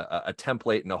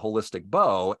template and a holistic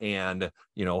bow, and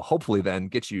hopefully then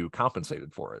get you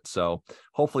compensated for it. So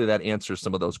hopefully that answers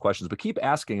some of those questions. But keep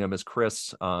asking them as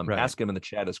Chris, Right. ask him in the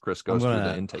chat as Chris goes through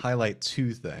the intake. Highlight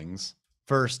 2 things.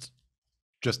 First,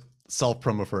 just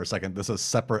self-promo for a second. This is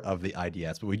separate of the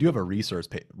IDS, but we do have a resource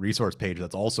page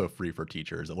that's also free for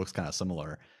teachers. It looks kind of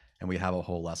similar, and we have a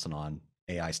whole lesson on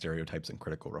AI stereotypes and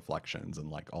critical reflections and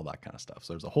like all that kind of stuff.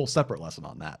 So there's a whole separate lesson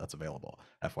on that that's available,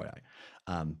 FYI.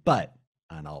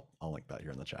 And I'll link that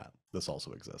here in the chat. This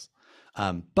also exists.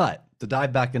 But to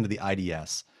dive back into the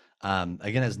IDS,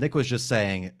 again, as Nick was just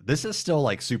saying, this is still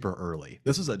like super early.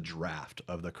 This is a draft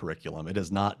of the curriculum. It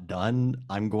is not done.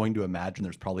 I'm going to imagine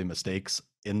there's probably mistakes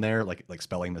in there, like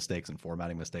spelling mistakes and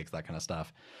formatting mistakes, that kind of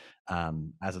stuff,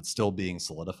 as it's still being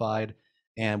solidified.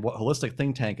 And what Holistic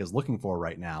Think Tank is looking for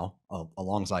right now,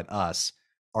 alongside us,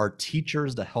 are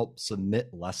teachers to help submit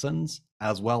lessons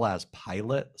as well as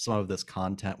pilot some of this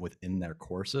content within their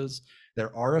courses.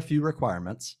 There are a few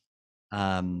requirements,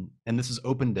 and this is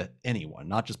open to anyone,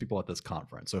 not just people at this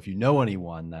conference. So if you know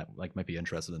anyone that might be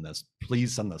interested in this,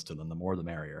 please send this to them. The more the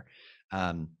merrier.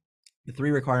 The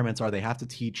 3 requirements are they have to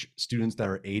teach students that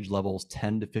are age levels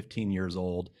 10 to 15 years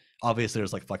old. Obviously,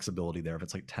 there's like flexibility there. If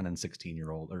it's like 10 and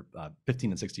 16-year-old or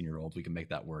 15 and 16-year-olds, we can make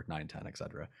that work, 9, 10, et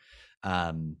cetera.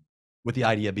 With the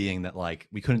idea being that like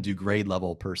we couldn't do grade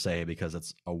level per se because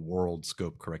it's a world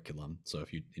scope curriculum. So if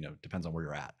depends on where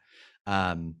you're at.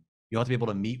 You'll have to be able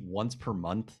to meet once per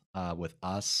month with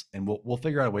us, and we'll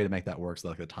figure out a way to make that work so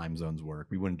that like the time zones work.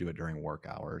 We wouldn't do it during work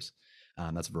hours.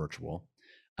 That's virtual.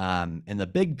 And the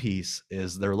big piece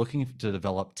is they're looking to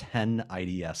develop 10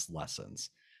 IDS lessons.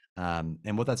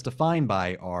 And what that's defined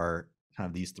by are kind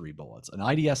of these 3 bullets. An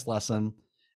IDS lesson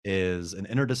is an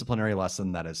interdisciplinary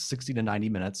lesson that is 60 to 90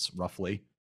 minutes, roughly.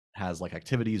 Has like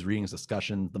activities, readings,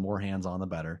 discussions. The more hands-on, the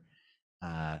better.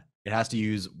 It has to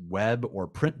use web or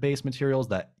print-based materials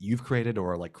that you've created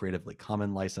or like Creatively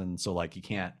Commons license. So like you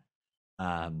can't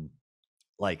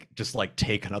just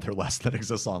take another lesson that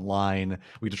exists online.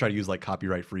 We just try to use like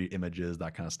copyright-free images,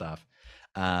 that kind of stuff.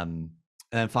 And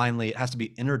then finally, it has to be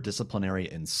interdisciplinary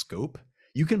in scope.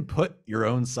 You can put your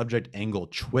own subject angle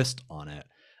twist on it,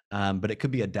 but it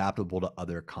could be adaptable to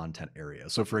other content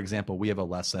areas. So for example, we have a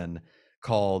lesson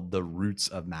called The Roots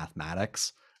of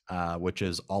Mathematics, which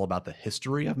is all about the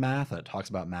history of math. It talks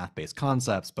about math-based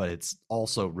concepts, but it's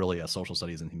also really a social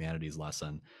studies and humanities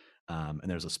lesson. And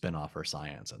there's a spin-off for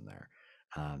science in there.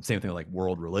 Same thing with like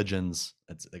world religions.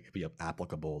 It could be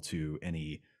applicable to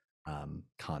any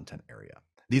content area.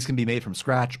 These can be made from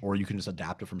scratch, or you can just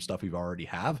adapt it from stuff you already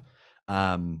have.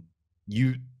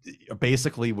 You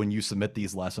basically, when you submit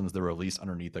these lessons, they're released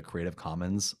underneath the Creative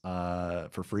Commons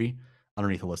for free,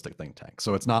 underneath Holistic Think Tank.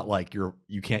 So it's not like you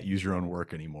can't use your own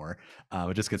work anymore.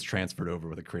 It just gets transferred over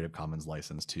with a Creative Commons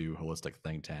license to Holistic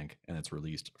Think Tank, and it's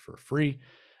released for free.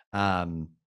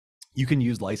 You can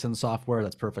use licensed software.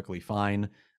 That's perfectly fine.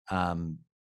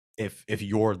 If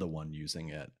you're the one using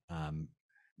it,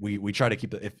 we try to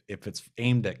keep it, if it's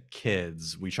aimed at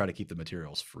kids, we try to keep the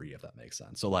materials free, if that makes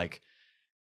sense. So like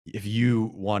if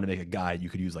you want to make a guide, you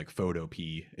could use like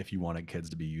Photopea if you wanted kids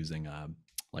to be using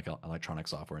like electronic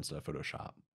software instead of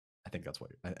Photoshop. I think that's what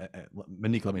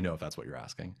Monique, let me know if that's what you're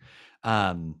asking.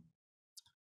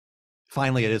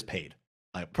 Finally, it is paid.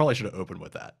 I probably should have opened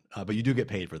with that, but you do get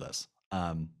paid for this.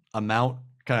 Amount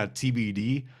kind of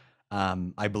TBD.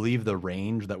 I believe the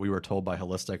range that we were told by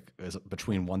Holistic is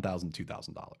between $1,000 and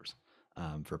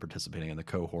 $2,000 for participating in the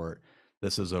cohort.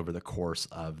 This is over the course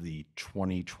of the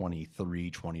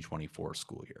 2023-2024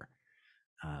 school year.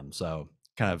 So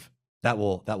kind of that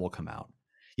will come out.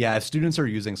 Yeah, if students are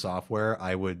using software,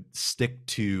 I would stick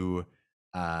to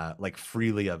like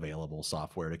freely available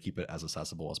software to keep it as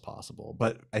accessible as possible.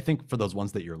 But I think for those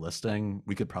ones that you're listing,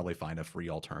 we could probably find a free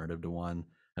alternative to one.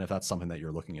 And if that's something that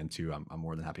you're looking into, I'm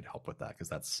more than happy to help with that, because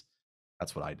that's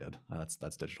what I did.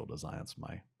 That's digital design. That's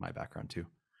my background too.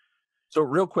 So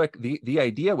real quick, the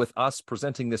idea with us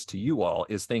presenting this to you all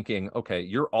is thinking, okay,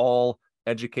 you're all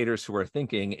educators who are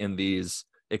thinking in these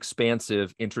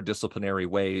expansive interdisciplinary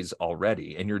ways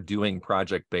already, and you're doing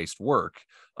project-based work.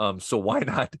 So why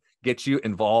not get you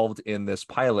involved in this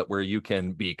pilot where you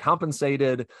can be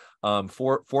compensated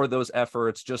for those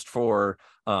efforts, just for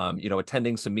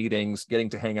attending some meetings, getting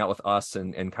to hang out with us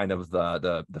and kind of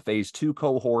the phase 2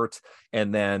 cohort,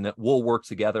 and then we'll work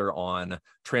together on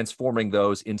transforming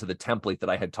those into the template that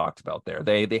I had talked about there.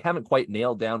 They haven't quite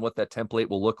nailed down what that template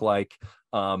will look like.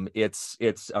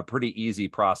 It's a pretty easy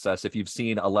process. If you've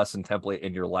seen a lesson template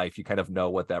in your life, you kind of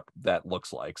know what that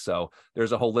looks like. So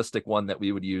there's a holistic one that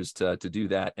we would use to do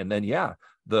that. And then, yeah,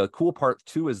 the cool part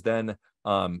too is then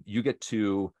you get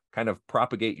to kind of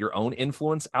propagate your own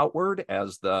influence outward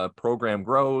as the program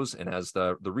grows and as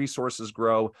the resources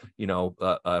grow.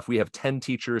 If we have 10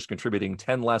 teachers contributing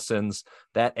 10 lessons,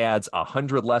 that adds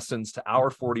 100 lessons to our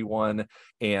 41.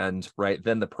 And right,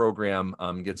 then the program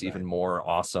gets even more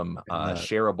awesome,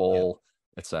 shareable,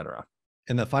 etc.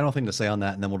 And the final thing to say on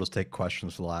that, and then we'll just take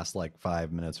questions for the last like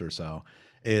 5 minutes or so,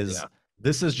 is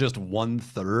this is just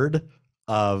 1/3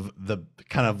 of the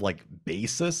kind of like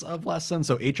basis of lessons.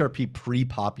 So HRP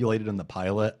pre-populated in the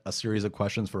pilot a series of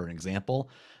questions. For an example,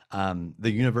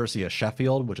 the University of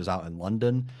Sheffield, which is out in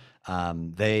London,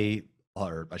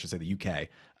 or I should say the UK,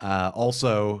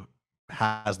 also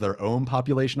has their own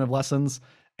population of lessons.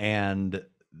 And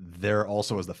there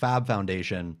also is the Fab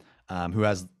Foundation, who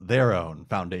has their own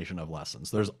foundation of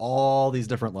lessons. There's all these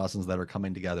different lessons that are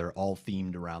coming together, all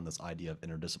themed around this idea of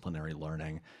interdisciplinary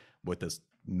learning, with this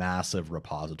massive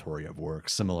repository of work,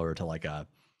 similar to like a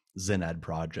Zen Ed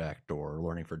project or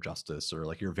Learning for Justice, or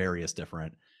like your various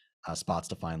different spots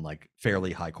to find like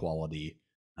fairly high quality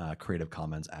Creative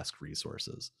Commons-esque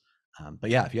resources.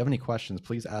 But yeah, if you have any questions,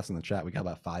 please ask in the chat. We got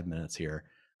about 5 minutes here.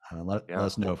 Let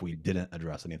us know if we didn't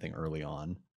address anything early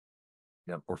on.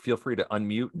 Yeah, or feel free to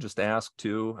unmute and just ask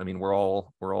too. I mean, we're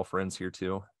all friends here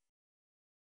too.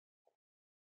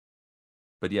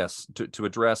 But yes, to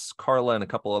address, Carla and a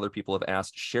couple other people have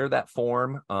asked, share that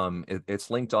form. It's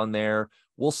linked on there.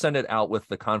 We'll send it out with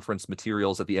the conference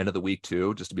materials at the end of the week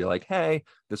too, just to be like, hey,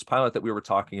 this pilot that we were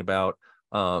talking about,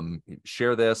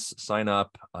 share this, sign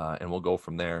up, and we'll go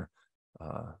from there.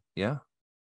 Yeah.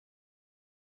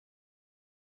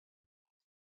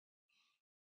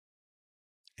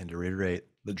 And to reiterate,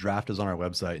 the draft is on our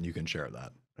website and you can share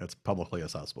that. It's publicly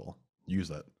accessible. Use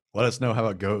it. Let us know how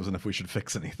it goes and if we should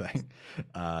fix anything,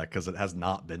 because it has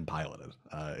not been piloted.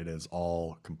 It is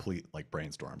all complete, like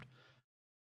brainstormed.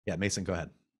 Yeah, Mason, go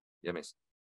ahead. Yeah, Mason.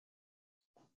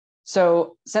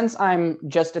 So since I'm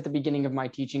just at the beginning of my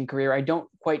teaching career, I don't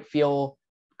quite feel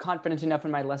confident enough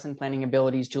in my lesson planning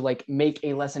abilities to like make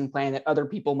a lesson plan that other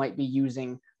people might be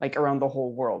using like around the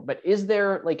whole world. But is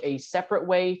there like a separate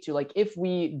way to, like, if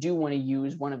we do want to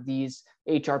use one of these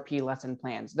HRP lesson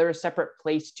plans, there a separate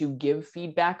place to give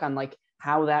feedback on like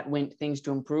how that went, things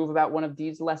to improve about one of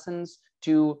these lessons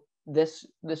to this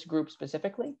group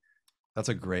specifically? That's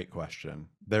a great question.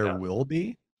 There will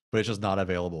be, but it's just not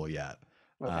available yet.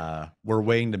 Okay. We're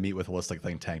waiting to meet with Holistic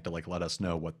Think Tank to like let us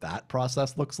know what that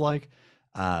process looks like.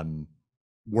 To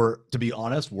be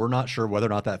honest, we're not sure whether or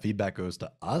not that feedback goes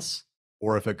to us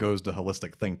or if it goes to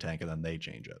Holistic Think Tank and then they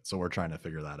change it. So we're trying to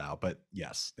figure that out. But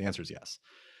yes, the answer is yes.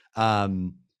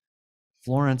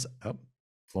 Florence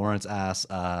asks,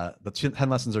 the 10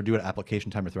 lessons are due at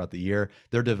application time or throughout the year.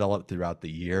 They're developed throughout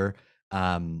the year.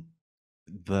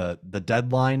 The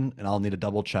deadline, and I'll need to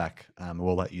double check,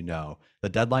 we'll let you know. The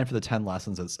deadline for the 10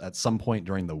 lessons is at some point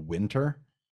during the winter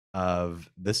of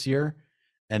this year.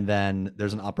 And then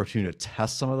there's an opportunity to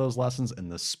test some of those lessons in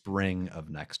the spring of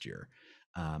next year,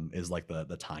 is like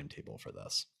the timetable for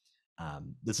this.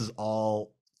 This is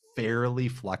all fairly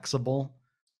flexible,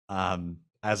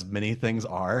 as many things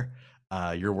are.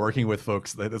 You're working with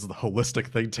folks, this is the Holistic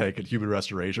Think Tank and Human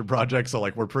Restoration Project. So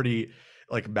like we're pretty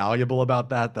like malleable about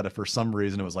that if for some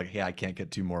reason it was like, hey, I can't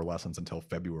get 2 more lessons until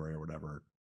February or whatever,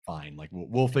 fine. Like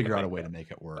we'll figure out a way to make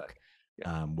it work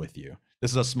with you.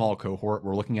 This is a small cohort.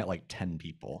 We're looking at like 10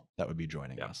 people that would be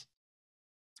joining us.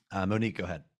 Monique, go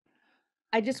ahead.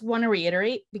 I just want to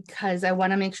reiterate because I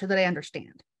want to make sure that I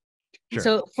understand. Sure.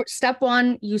 So for step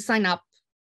 1, you sign up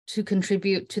to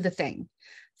contribute to the thing.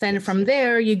 Then from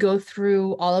there, you go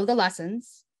through all of the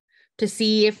lessons to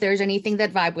see if there's anything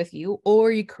that vibe with you,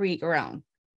 or you create your own.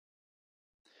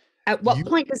 At what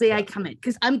point does AI come in?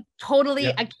 Because I'm totally,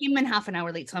 I came in half an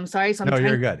hour late, so I'm sorry. So I'm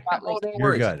you're good.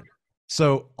 You're good.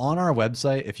 So on our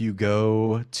website, if you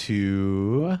go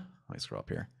to, let me scroll up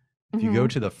here. If you go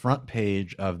to the front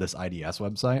page of this IDS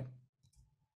website,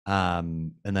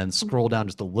 and then scroll down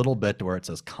just a little bit to where it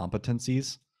says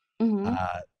competencies,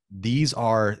 these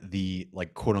are the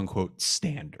like quote unquote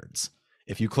standards.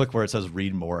 If you click where it says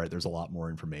read more, there's a lot more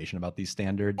information about these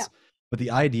standards. But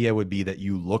the idea would be that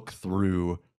you look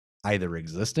through either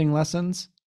existing lessons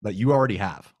that you already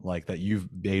have, like that you've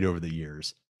made over the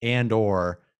years, and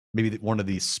or maybe one of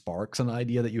these sparks an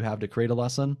idea that you have to create a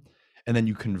lesson, and then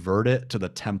you convert it to the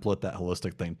template that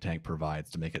Holistic Think Tank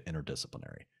provides to make it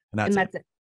interdisciplinary. And that's it.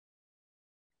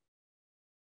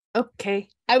 Okay.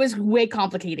 I was way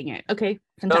complicating it. Okay.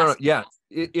 Fantastic. No, yeah.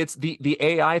 It's the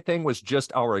AI thing was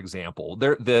just our example.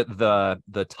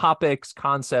 The topics,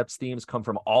 concepts, themes come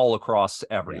from all across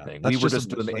everything. We were just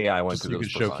doing the AI one so you could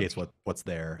showcase what's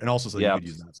there, and also so you could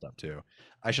use that stuff too.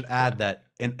 I should add that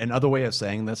another way of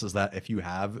saying this is that if you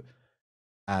have,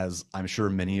 as I'm sure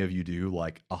many of you do,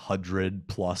 like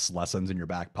 100+ lessons in your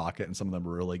back pocket, and some of them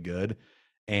are really good,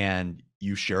 and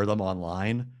you share them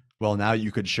online, well, now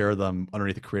you could share them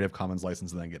underneath the Creative Commons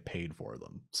license and then get paid for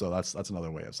them. So that's another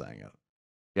way of saying it.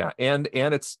 Yeah, and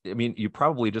it's, I mean, you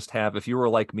probably just have, if you were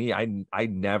like me, I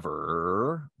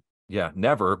never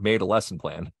made a lesson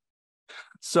plan.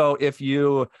 So if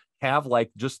you have like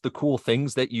just the cool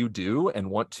things that you do and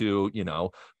want to, you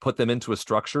know, put them into a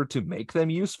structure to make them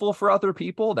useful for other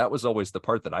people, that was always the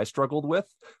part that I struggled with,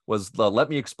 was the, let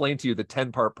me explain to you the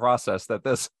 10-part process that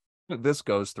this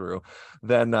goes through,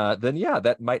 then yeah,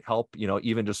 that might help, you know,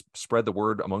 even just spread the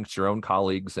word amongst your own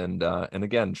colleagues, and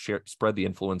again, spread the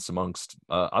influence amongst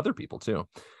other people too.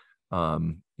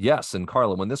 Yes, and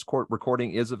Carla, when this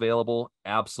recording is available,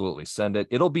 absolutely send it.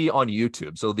 It'll be on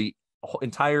YouTube, so the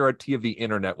entirety of the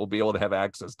internet will be able to have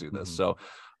access to this. So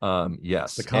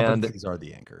yes, the competencies are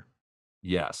the anchor.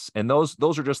 Yes, and those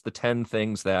are just the 10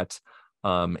 things that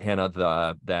Hannah,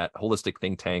 that Holistic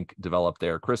Think Tank developed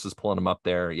there. Chris is pulling them up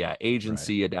there. Yeah,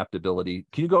 agency, adaptability.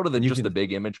 Can you go to the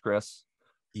big image, Chris?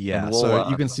 Yeah, so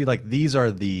you can see like these are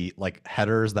the like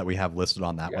headers that we have listed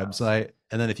on that website.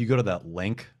 And then if you go to that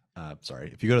link,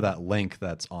 if you go to that link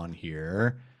that's on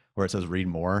here where it says read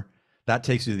more, that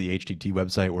takes you to the HTT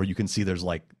website where you can see there's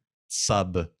like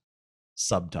subtopics.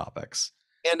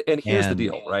 And here's the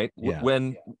deal, right? Yeah.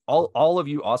 When all of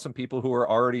you awesome people who are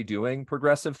already doing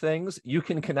progressive things, you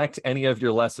can connect any of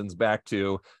your lessons back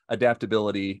to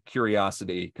adaptability,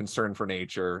 curiosity, concern for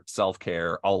nature,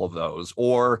 self-care, all of those,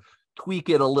 or tweak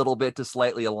it a little bit to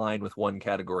slightly align with one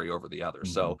category over the other.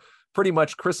 So pretty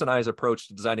much Chris and I's approach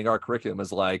to designing our curriculum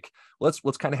is like, let's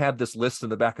kind of have this list in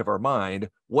the back of our mind.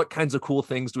 What kinds of cool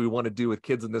things do we want to do with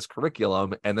kids in this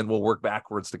curriculum? And then we'll work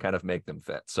backwards to kind of make them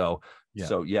fit. So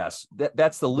yes,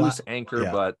 that's the loose anchor,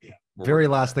 but very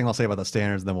last thing I'll say about the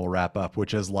standards, then we'll wrap up,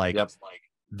 which is like,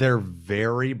 they're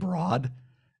very broad.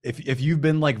 If you've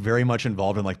been like very much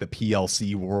involved in like the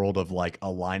PLC world of like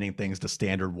aligning things to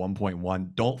standard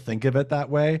 1.1, don't think of it that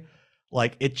way.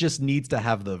 Like it just needs to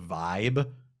have the vibe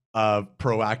of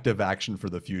proactive action for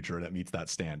the future, and it meets that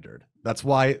standard. That's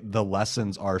why the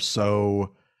lessons are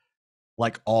so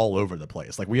like all over the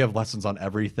place. Like we have lessons on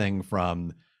everything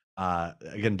from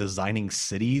again, designing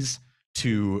cities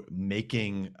to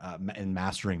making and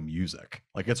mastering music.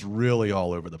 Like it's really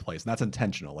all over the place, and that's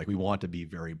intentional. Like we want to be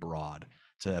very broad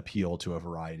to appeal to a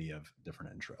variety of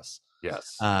different interests.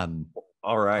 Yes.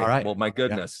 All right. Well, my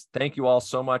goodness. Yeah. Thank you all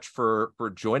so much for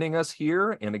joining us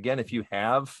here. And again, if you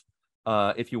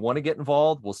want to get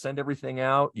involved, we'll send everything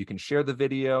out. You can share the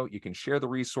video, you can share the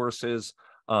resources.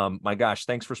 My gosh,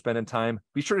 thanks for spending time.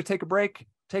 Be sure to take a break,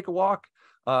 take a walk,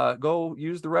 go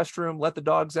use the restroom, let the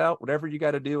dogs out, whatever you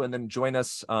got to do. And then join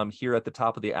us here at the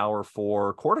top of the hour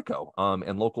for Cortico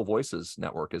and Local Voices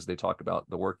Network as they talk about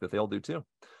the work that they'll do too.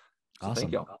 So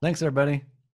awesome. Thank you. Thanks, everybody.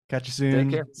 Catch you soon.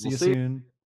 Take care. See you soon.